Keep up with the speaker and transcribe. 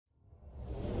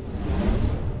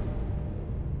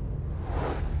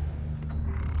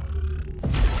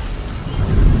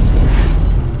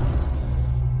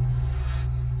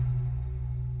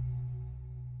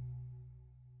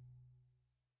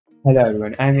Hello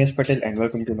everyone, I am Yash Patel and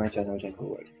welcome to my channel Django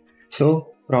World.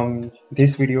 So from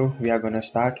this video we are gonna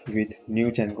start with new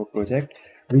Django project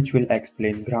which will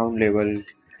explain ground level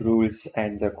rules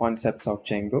and the concepts of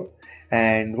Django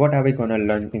and what are we gonna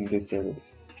learn in this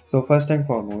series. So first and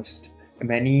foremost,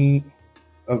 many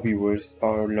viewers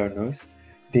or learners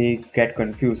they get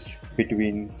confused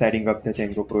between setting up the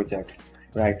Django project,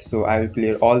 right? So I will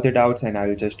clear all the doubts and I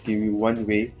will just give you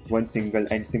one single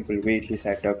and simple way to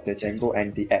set up the Django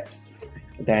and the apps.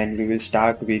 Then we will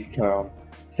start with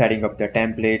setting up the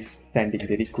templates, sending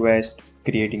the request,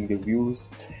 creating the views,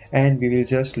 and we will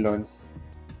just learn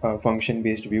a function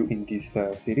based view in this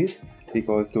series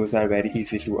because those are very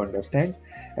easy to understand.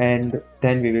 And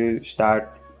then we will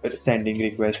start sending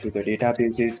requests to the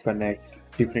databases, connect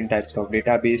different types of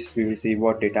database. We will see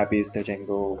what database the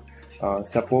Django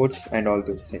supports and all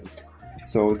those things.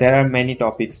 So there are many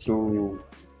topics to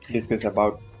discuss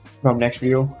about. From next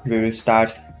video, we will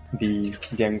start the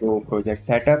Django project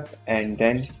setup and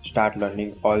then start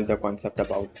learning all the concept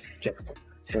about Django.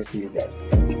 So see you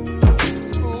there.